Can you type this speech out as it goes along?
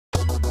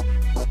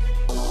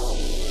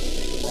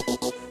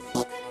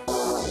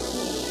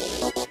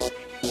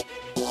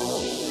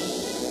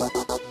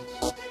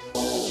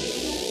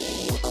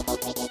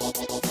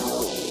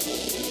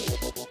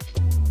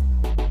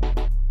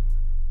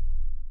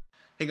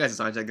Hey guys,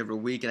 it's Untethered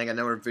Jailbreak, and I got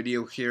another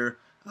video here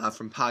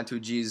from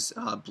Pod2G's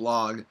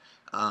blog.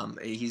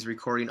 He's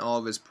recording all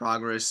of his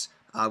progress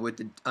with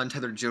the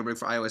Untethered Jailbreak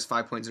for iOS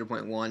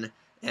 5.0.1,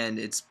 and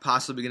it's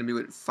possibly going to be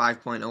with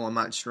 5.0. I'm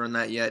not sure on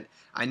that yet.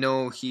 I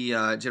know he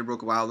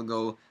jailbroke a while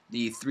ago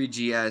the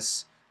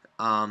 3GS,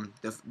 not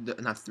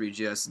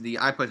 3GS, the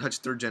iPod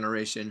Touch 3rd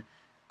generation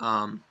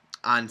on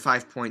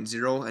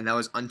 5.0, and that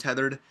was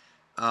untethered.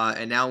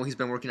 And now he's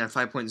been working on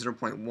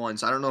 5.0.1,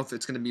 so I don't know if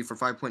it's going to be for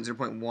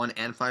 5.0.1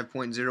 and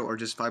 5.0 or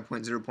just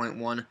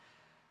 5.0.1,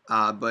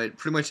 but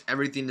pretty much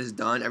everything is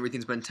done,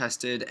 everything's been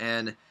tested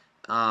and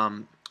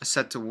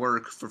set to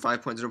work for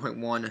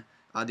 5.0.1,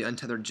 the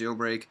untethered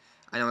jailbreak.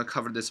 I know I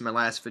covered this in my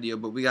last video,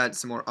 but we got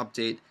some more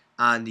update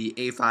on the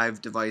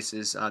A5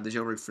 devices, the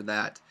jailbreak for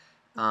that.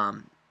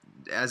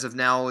 As of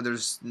now,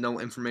 there's no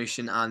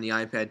information on the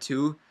iPad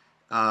 2,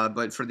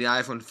 but for the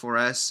iPhone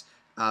 4S,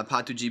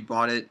 Pod2G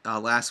bought it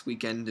last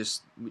weekend,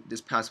 this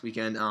past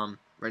weekend.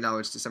 Right now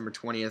it's December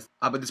 20th.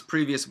 But this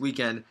previous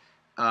weekend,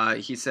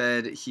 he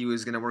said he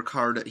was going to work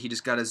hard. He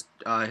just got his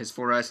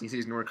 4S, and he said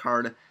he's going to work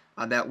hard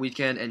that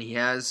weekend, and he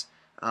has.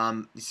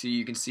 So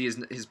you can see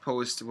his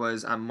post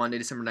was on Monday,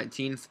 December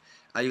 19th.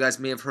 You guys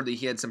may have heard that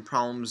he had some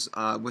problems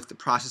with the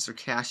processor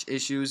cache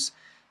issues,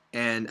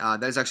 and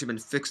that has actually been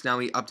fixed now.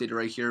 He updated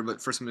right here,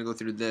 but first I'm going to go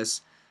through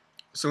this.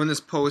 So in this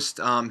post,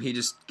 he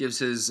just gives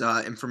his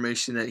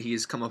information that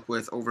he's come up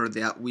with over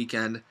that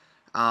weekend,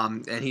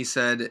 and he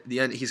said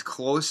he's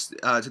close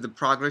to the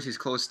progress. He's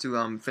close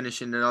to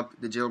finishing it up,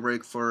 the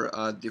jailbreak for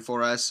the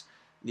 4S,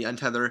 the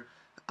Untether,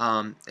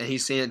 and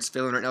he's saying it's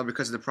failing right now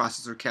because of the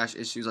processor cache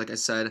issues, like I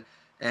said.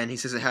 And he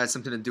says it has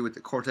something to do with the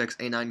Cortex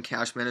A9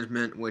 cache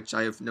management, which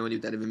I have no idea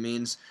what that even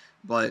means,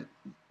 but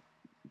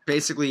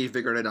basically he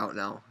figured it out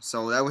now.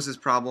 So that was his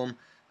problem.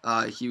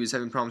 He was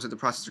having problems with the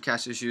processor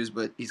cache issues,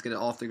 but he's going to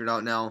all figure it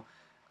out now.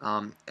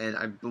 And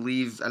I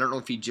believe, I don't know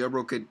if he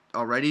jailbroke it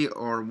already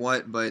or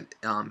what, but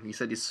he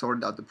said he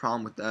sorted out the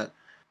problem with that.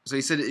 So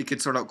he said it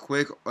could sort out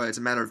quick, or it's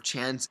a matter of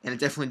chance, and it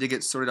definitely did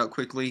get sorted out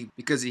quickly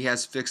because he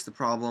has fixed the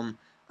problem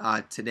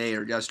today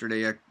or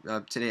yesterday,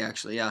 today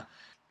actually, yeah.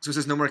 So it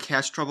says no more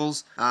cache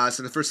troubles.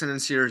 So the first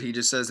sentence here, he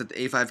just says that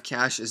the A5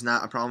 cache is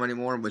not a problem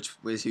anymore, which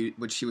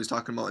he was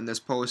talking about in this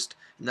post,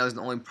 and that was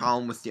the only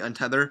problem with the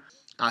Untether.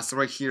 So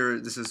right here,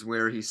 this is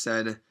where he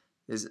said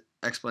his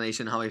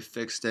explanation how he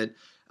fixed it.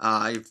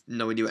 I have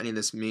no idea what any of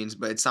this means,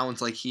 but it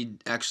sounds like he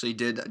actually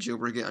did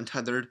jailbreak it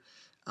untethered,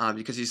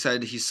 because he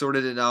said he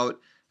sorted it out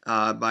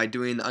by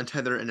doing the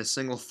untether in a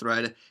single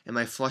thread and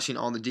by flushing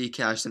all the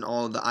Dcache and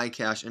all of the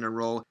iCache in a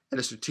row at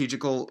a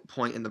strategical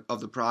point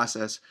of the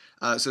process.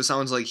 So it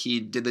sounds like he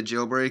did the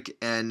jailbreak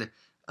and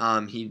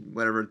he,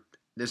 whatever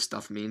this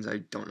stuff means, I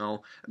don't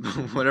know,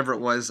 whatever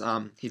it was,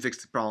 he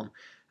fixed the problem.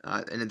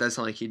 And it does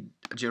sound like he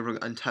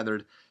jailbroke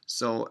untethered.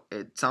 So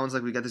it sounds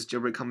like we got this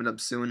jailbreak coming up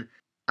soon.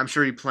 I'm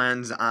sure he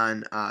plans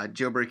on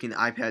jailbreaking the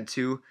iPad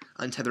 2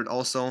 untethered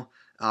also.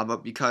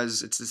 But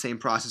because it's the same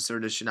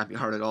processor, this should not be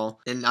hard at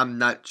all. And I'm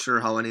not sure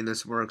how any of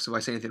this works. If I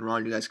say anything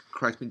wrong, you guys can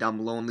correct me down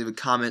below and leave a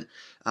comment.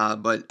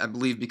 But I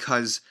believe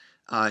because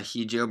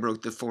he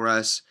jailbroke the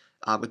 4S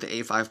with the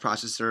A5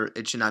 processor,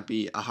 it should not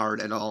be hard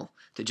at all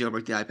to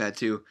jailbreak the iPad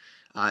 2.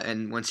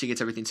 And once he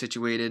gets everything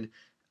situated,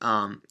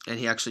 and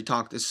he actually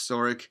talked to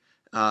Storic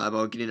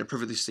about getting a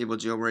perfectly stable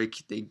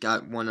jailbreak. They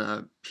got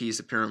one piece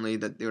apparently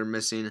that they were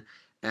missing,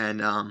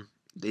 and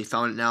they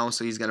found it now.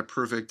 So he's got a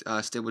perfect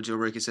stable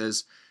jailbreak. He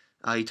says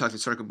he talked to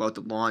Storic about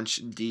the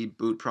launch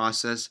deboot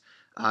process.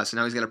 So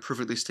now he's got a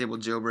perfectly stable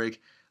jailbreak.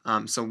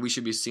 So we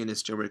should be seeing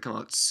this jailbreak come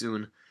out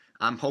soon.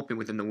 I'm hoping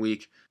within the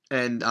week.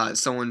 And I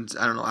don't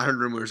know, I heard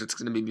rumors it's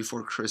going to be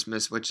before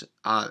Christmas, which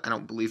I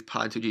don't believe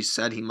Pod2G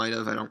said. He might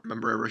have. I don't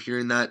remember ever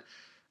hearing that.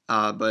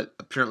 But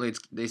apparently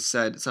they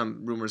said,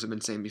 some rumors have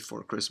been saying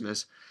before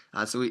Christmas.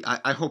 So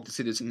I hope to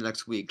see this in the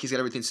next week. He's got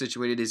everything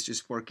situated. He's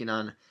just working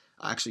on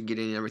actually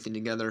getting everything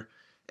together.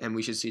 And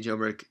we should see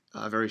jailbreak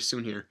very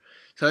soon here.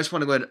 So I just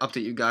want to go ahead and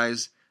update you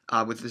guys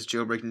with this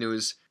jailbreak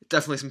news.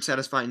 Definitely some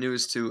satisfying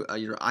news to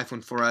your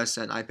iPhone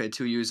 4S and iPad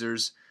 2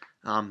 users,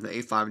 the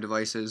A5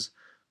 devices.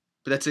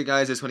 But that's it,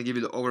 guys. I just want to give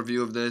you the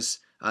overview of this.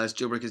 This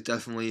jailbreak is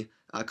definitely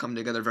coming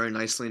together very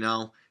nicely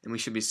now, and we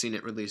should be seeing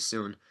it released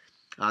soon.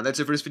 That's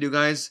it for this video,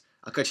 guys.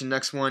 I'll catch you in the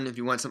next one. If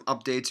you want some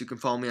updates, you can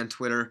follow me on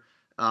Twitter.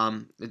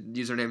 The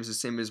username is the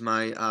same as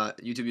my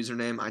YouTube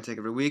username I take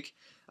every week.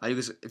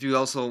 If you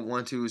also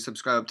want to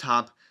subscribe up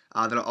top,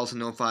 that'll also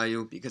notify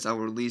you because I will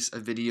release a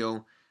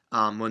video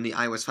when the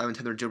iOS 5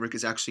 Untethered jailbreak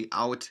is actually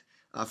out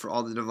for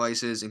all the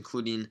devices,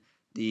 including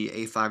the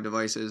A5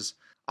 devices.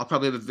 I'll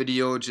probably have a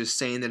video just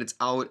saying that it's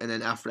out, and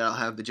then after that I'll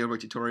have the jailbreak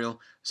tutorial.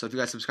 So if you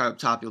guys subscribe up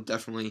top, you'll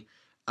definitely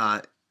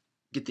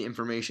get the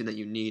information that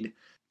you need.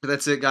 But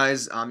that's it,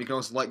 guys. You can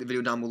also like the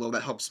video down below.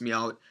 That helps me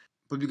out.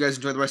 Hope you guys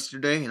enjoy the rest of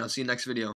your day, and I'll see you next video.